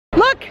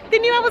Look, they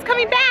knew I was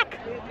coming back.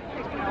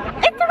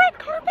 It's the red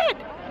carpet.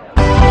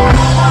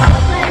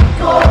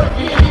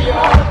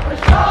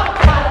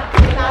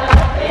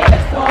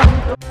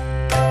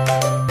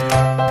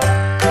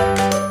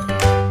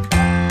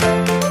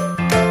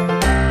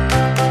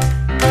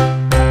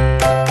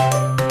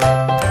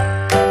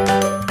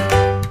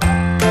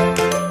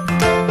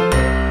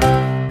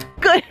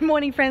 Good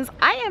morning, friends.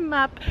 I am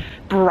up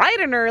bright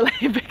and early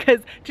because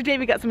today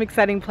we got some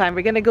exciting plan.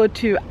 We're gonna go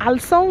to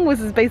Allsång, which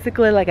is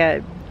basically like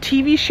a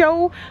TV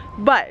show,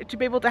 but to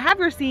be able to have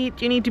your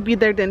seat, you need to be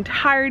there the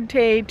entire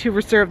day to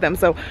reserve them.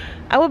 So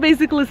I will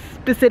basically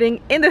be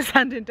sitting in the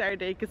sun the entire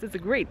day because it's a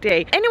great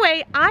day.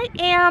 Anyway, I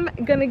am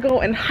gonna go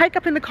and hike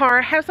up in the car,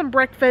 have some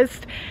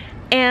breakfast,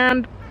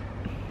 and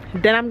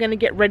then I'm gonna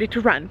get ready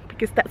to run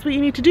because that's what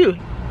you need to do. There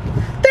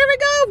we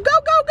go! Go,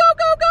 go, go,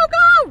 go, go,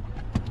 go!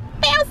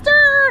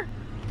 Faster!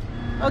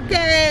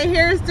 Okay,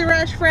 here's the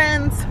rush,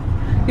 friends.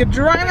 You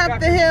drive up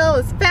the hill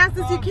as fast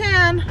as you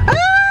can.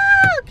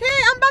 Ah, okay,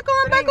 unbuckle,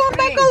 unbuckle,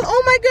 unbuckle.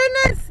 Oh my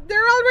goodness,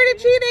 they're already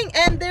cheating.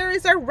 And there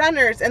is our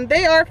runners, and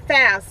they are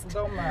fast.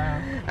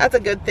 That's a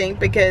good thing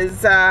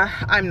because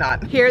I'm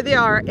not. Here they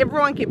are.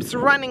 Everyone keeps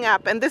running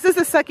up, and this is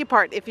the sucky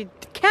part. If you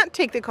can't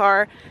take the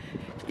car,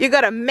 you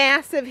got a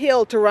massive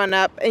hill to run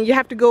up, and you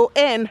have to go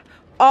in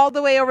all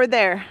the way over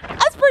there.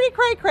 That's pretty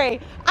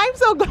cray-cray. I'm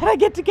so glad I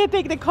get to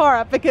take the car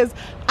up because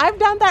I've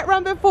done that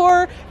run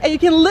before and you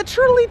can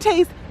literally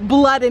taste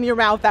blood in your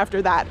mouth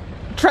after that.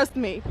 Trust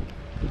me.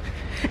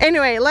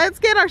 Anyway, let's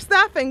get our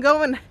stuff and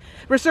go and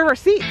reserve our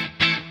seat.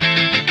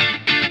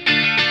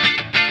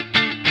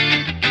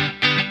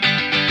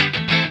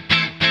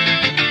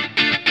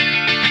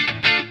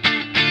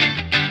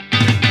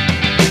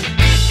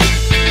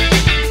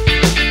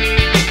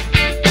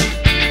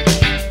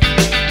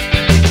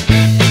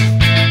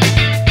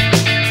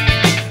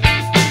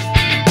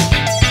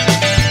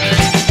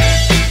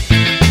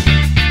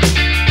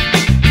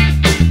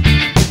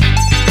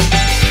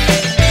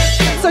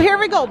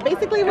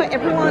 Basically what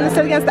everyone is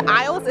sitting against the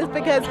aisles is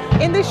because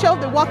in this show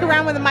they walk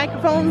around with the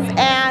microphones,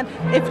 and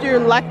if you're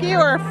lucky,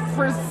 or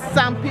for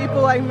some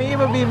people like me it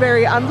would be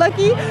very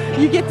unlucky,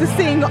 you get to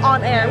sing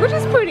on air, which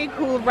is pretty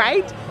cool,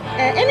 right?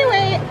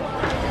 Anyway,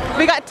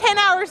 we got 10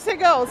 hours to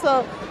go,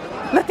 so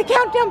let the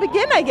countdown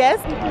begin, I guess.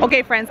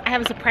 Okay friends, I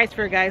have a surprise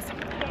for you guys.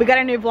 We got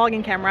a new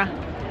vlogging camera.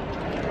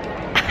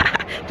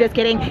 Just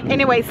kidding.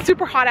 Anyway,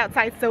 super hot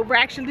outside, so we're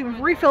actually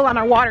refilling on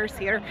our waters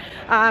here.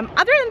 Other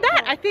than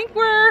that, I think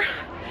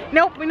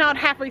nope, we're not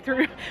halfway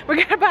through. We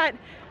got about,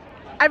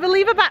 I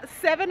believe about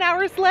 7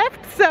 hours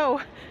left,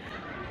 so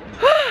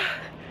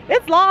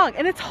it's long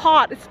and it's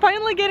hot. It's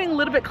finally getting a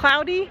little bit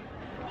cloudy.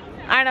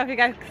 I don't know if you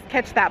guys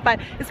catch that, but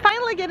it's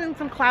finally getting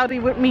some cloudy,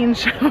 which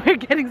means we're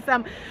getting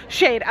some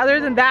shade. Other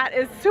than that,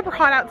 it's super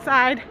hot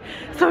outside,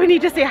 so we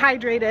need to stay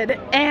hydrated,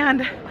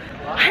 and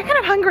I'm kind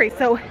of hungry,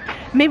 so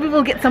maybe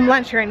we'll get some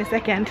lunch here in a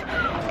second.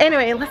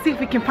 Anyway, let's see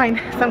if we can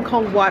find some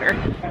cold water.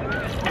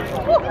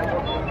 Woo.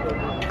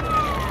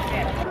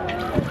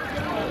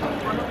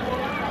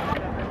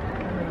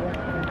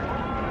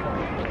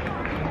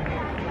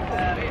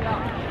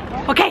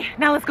 Okay,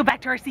 now let's go back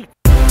to our seats.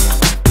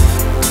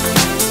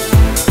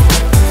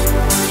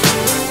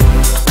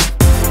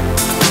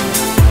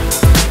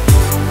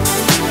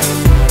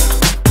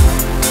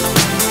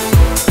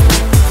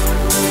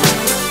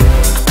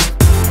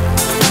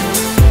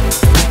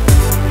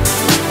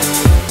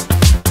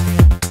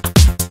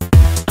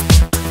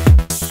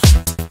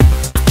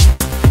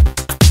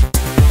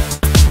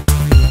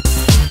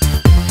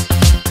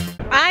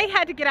 I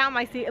had to get out of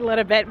my seat a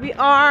little bit.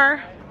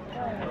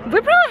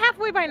 We're probably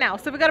halfway by now,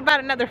 so we got about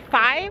another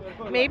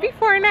 5, maybe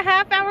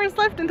 4.5 hours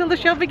left until the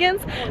show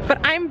begins,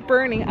 but I'm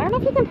burning. I don't know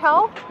if you can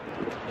tell.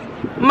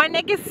 My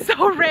neck is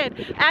so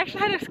red. I actually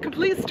had a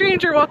complete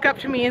stranger walk up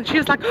to me and she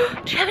was like,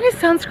 oh, do you have any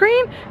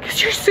sunscreen?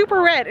 Because you're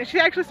super red. And she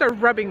actually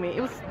started rubbing me.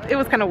 It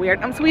was kind of weird.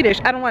 I'm Swedish.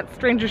 I don't want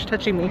strangers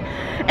touching me.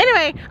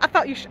 Anyway, I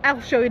thought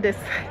I'll show you this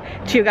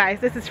to you guys.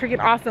 This is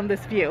freaking awesome,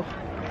 this view.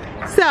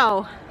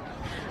 So,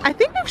 I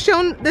think we've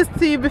shown this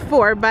to you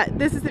before, but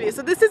this is the view.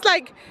 So this is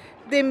like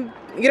the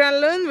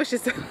Grönlund, which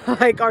is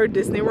like our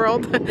Disney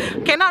World.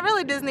 Okay, not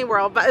really Disney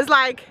World, but it's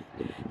like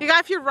you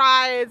got a few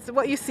rides.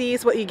 What you see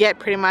is what you get,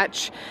 pretty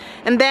much.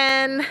 And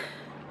then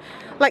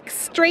like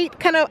straight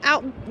kind of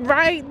out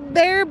right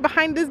there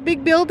behind this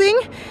big building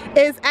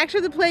is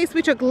actually the place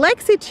we took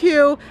Lexie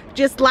to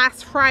just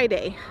last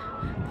Friday.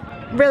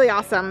 Really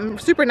awesome,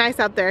 super nice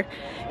out there.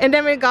 And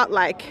then we got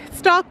like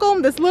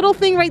Stockholm, this little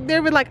thing right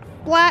there with like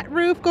flat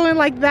roof going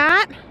like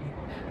that.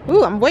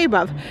 Ooh, I'm way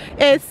above.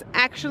 It's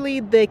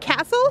actually the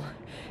castle,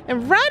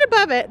 and right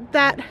above it,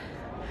 that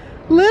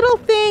little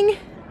thing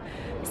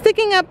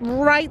sticking up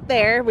right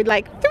there with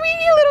like 3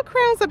 little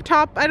crowns up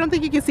top. I don't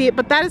think you can see it,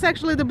 but that is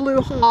actually the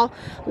blue hall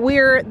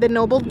where the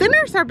noble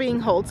dinners are being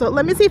held. So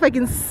let me see if I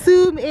can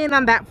zoom in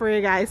on that for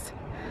you guys.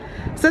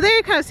 So there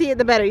you kind of see it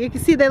the better. You can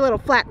see the little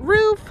flat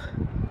roof,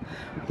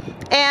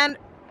 and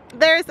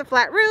there's the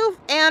flat roof,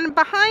 and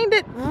behind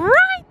it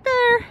right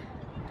there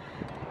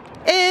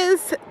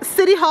is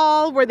City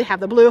Hall, where they have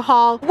the Blue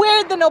Hall,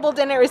 where the Noble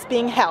Dinner is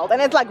being held.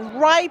 And it's like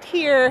right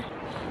here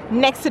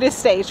next to this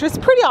stage, so it's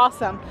pretty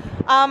awesome.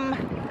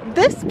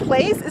 This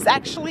place is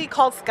actually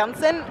called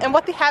Skansen, and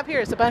what they have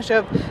here is a bunch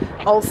of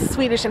old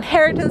Swedish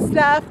inheritance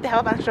stuff. They have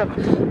a bunch of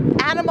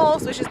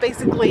animals, which is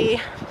basically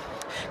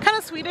kind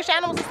of Swedish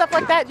animals and stuff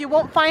like that. You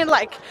won't find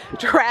like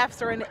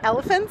giraffes or any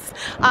elephants.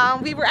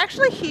 We were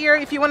actually here,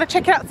 if you want to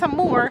check out some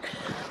more,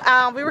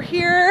 we were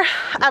here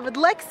with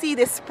Lexie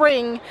this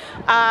spring.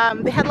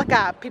 They had like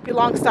a Pippi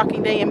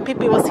Longstocking day, and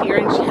Pippi was here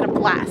and she had a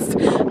blast.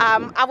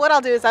 What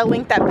I'll do is I'll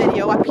link that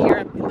video up here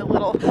in the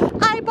little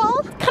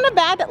eyeball. Kind of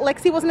bad that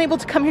Lexie wasn't able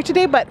to come here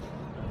today, but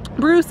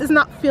Bruce is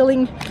not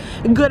feeling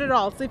good at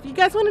all. So if you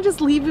guys want to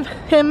just leave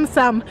him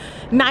some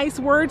nice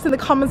words in the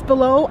comments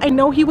below, I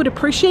know he would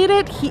appreciate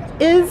it. He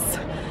is,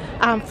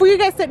 for you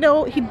guys that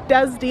know, he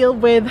does deal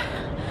with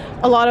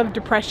a lot of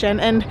depression,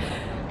 and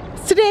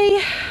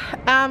today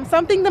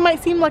something that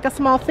might seem like a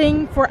small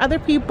thing for other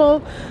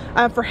people,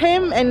 for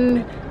him,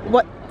 and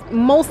what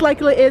most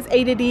likely is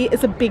ADD,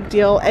 is a big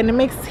deal, and it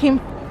makes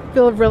him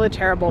feel really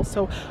terrible.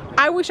 So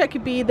I wish I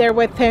could be there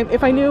with him.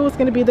 If I knew it was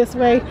going to be this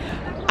way,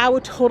 I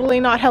would totally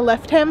not have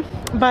left him,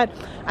 but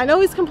I know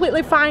he's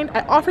completely fine.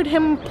 I offered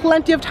him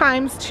plenty of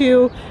times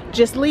to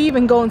just leave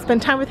and go and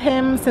spend time with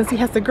him since he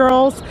has the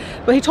girls,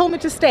 but he told me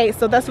to stay,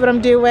 so that's what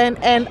I'm doing.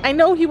 And I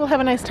know he will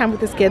have a nice time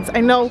with his kids. I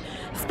know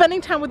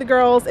spending time with the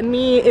girls and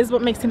me is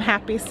what makes him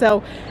happy.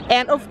 So,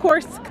 and of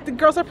course the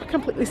girls are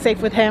completely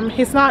safe with him.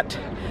 He's not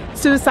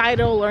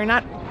suicidal or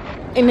not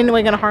in any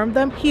way gonna harm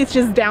them. He's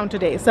just down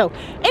today. So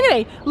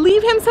anyway,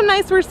 leave him some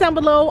nice words down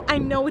below. I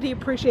know would he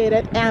appreciate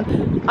it.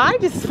 And I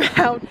just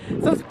found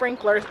some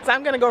sprinklers, so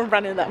I'm gonna go and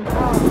run in them.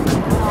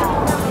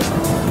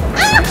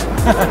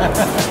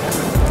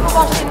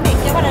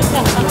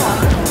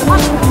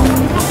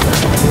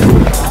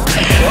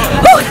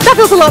 Oh, that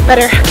feels a lot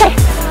better. Okay,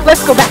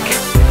 let's go back.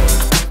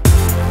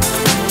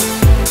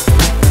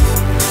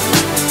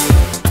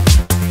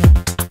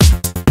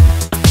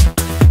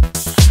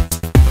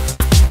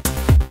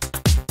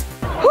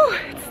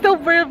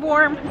 Very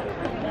warm,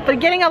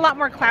 but getting a lot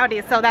more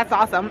cloudy, so that's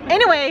awesome.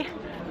 Anyway,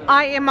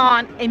 I am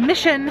on a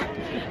mission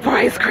for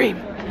ice cream,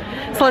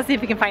 so let's see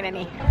if we can find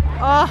any.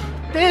 Oh,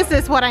 this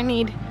is what I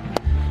need.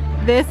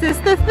 This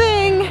is the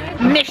thing.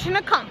 Mission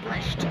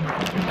accomplished.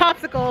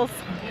 Popsicles.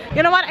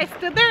 You know what, I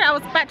stood there, I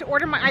was about to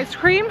order my ice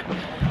cream,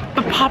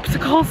 but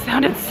popsicles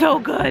sounded so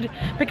good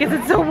because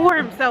it's so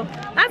warm, so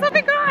that's what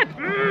we got.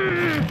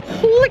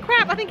 Holy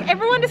crap, I think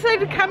everyone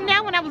decided to come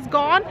now when I was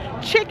gone.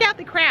 Check out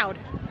the crowd.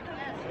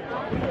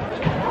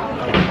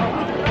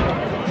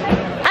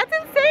 That's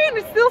insane.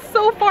 It's still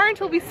so far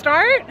until we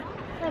start.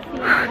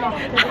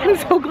 I'm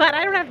so glad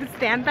I don't have to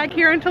stand back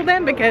here until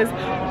then, because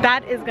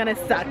that is gonna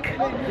suck.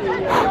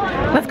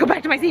 Let's go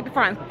back to my seat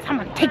before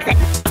someone takes it.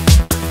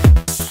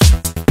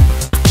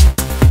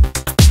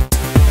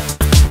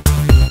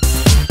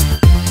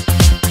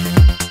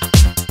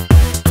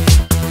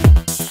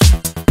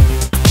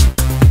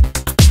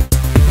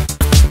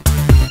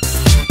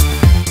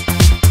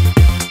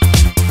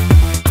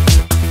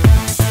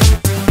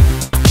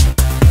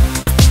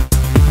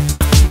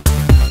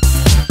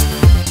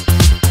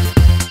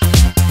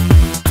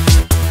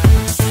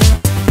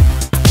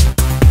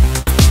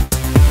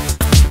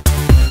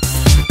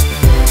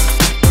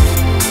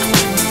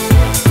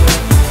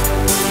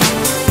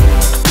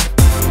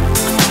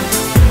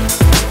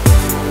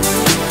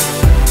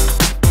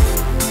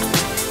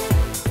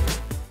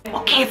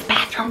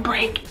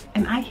 Break,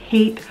 and I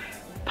hate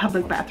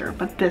public bathroom,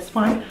 but this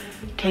one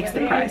takes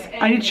the prize.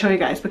 I need to show you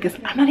guys because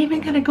I'm not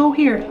even gonna go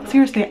here.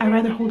 Seriously, I'd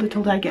rather hold it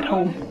till I get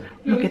home.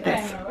 Look at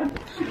this.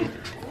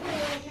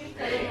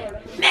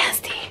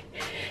 Nasty,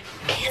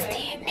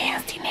 nasty,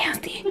 nasty,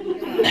 nasty,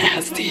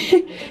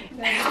 nasty,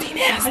 nasty,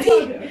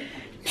 nasty,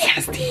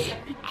 nasty,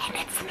 and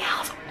it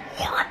smells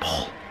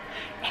horrible.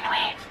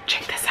 Anyway,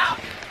 check this out.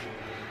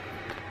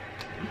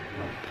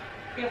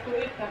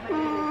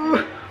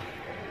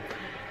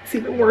 It's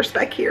even worse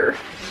back here.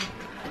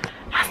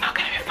 That's not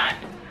gonna be fun.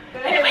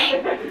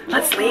 Anyway,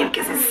 let's leave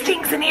because it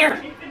stinks in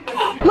here.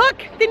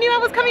 Look, they knew I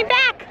was coming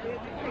back.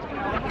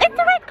 It's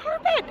the red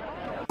carpet.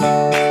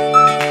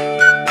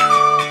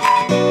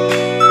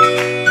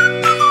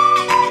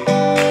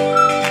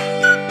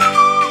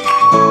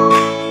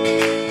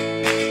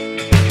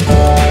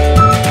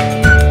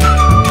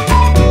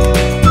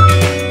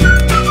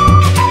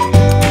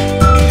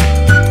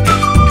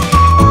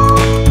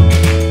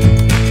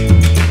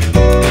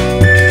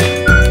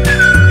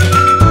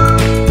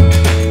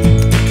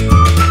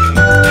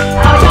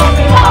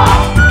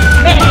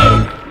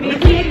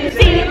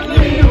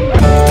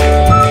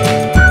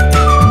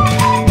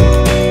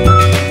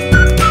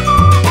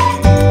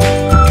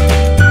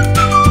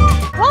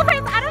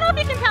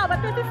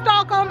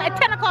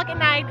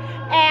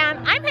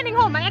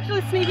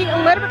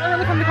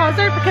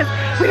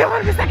 We don't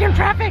want to be stuck in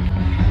traffic,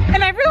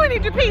 and I really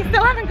need to pee.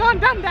 Still haven't gone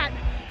done that.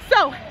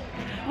 So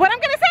what I'm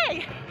gonna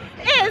say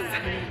is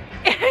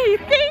I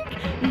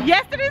think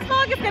yesterday's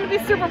vlog is gonna be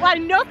super, well, I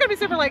know it's gonna be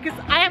super late because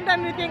I haven't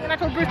done anything and I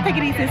told Bruce take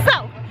it easy.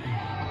 So,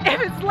 if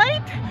it's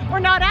late or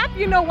not up,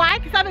 you know why,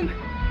 because I've been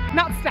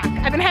not stuck.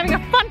 I've been having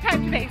a fun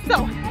time today.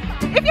 So,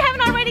 if you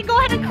haven't already, go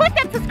ahead and click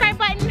that subscribe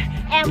button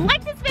and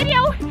like this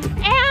video,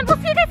 and we'll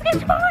see you guys again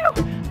tomorrow.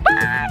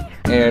 Bye!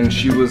 And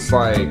she was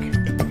like,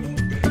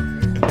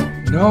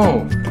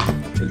 no,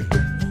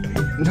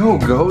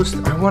 Ghost,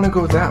 I want to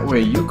go that way.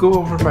 You go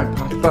over by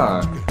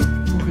Papa.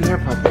 Over there,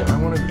 Papa. I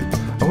want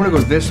to go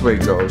this way,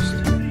 Ghost.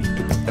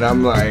 And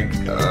I'm like,